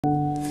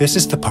This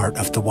is the part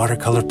of the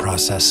watercolor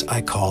process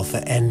I call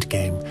the end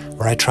game,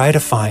 where I try to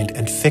find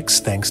and fix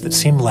things that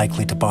seem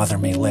likely to bother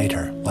me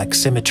later, like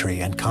symmetry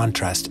and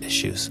contrast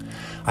issues.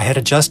 I had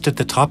adjusted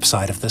the top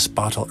side of this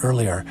bottle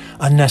earlier,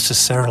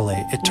 unnecessarily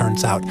it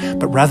turns out,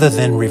 but rather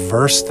than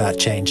reverse that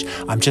change,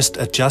 I'm just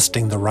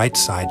adjusting the right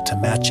side to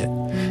match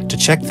it. To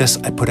check this,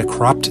 I put a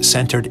cropped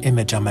centered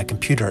image on my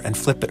computer and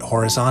flip it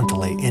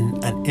horizontally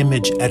in an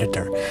image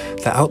editor.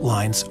 The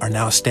outlines are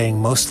now staying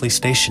mostly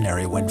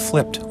stationary when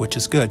flipped, which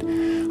is good.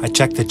 I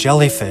check the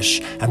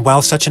jellyfish, and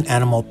while such an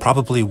animal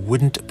probably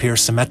wouldn't appear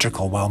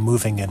symmetrical while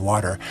moving in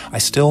water, I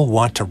still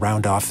want to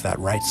round off that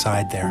right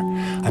side there.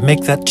 I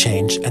make that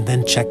change and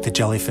then check the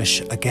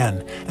jellyfish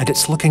again, and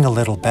it's looking a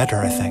little better,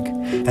 I think.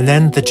 And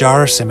then the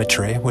jar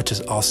symmetry, which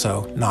is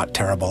also not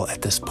terrible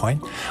at this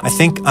point. I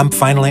think I'm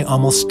finally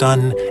almost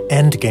done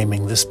end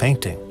gaming this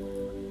painting.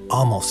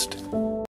 Almost.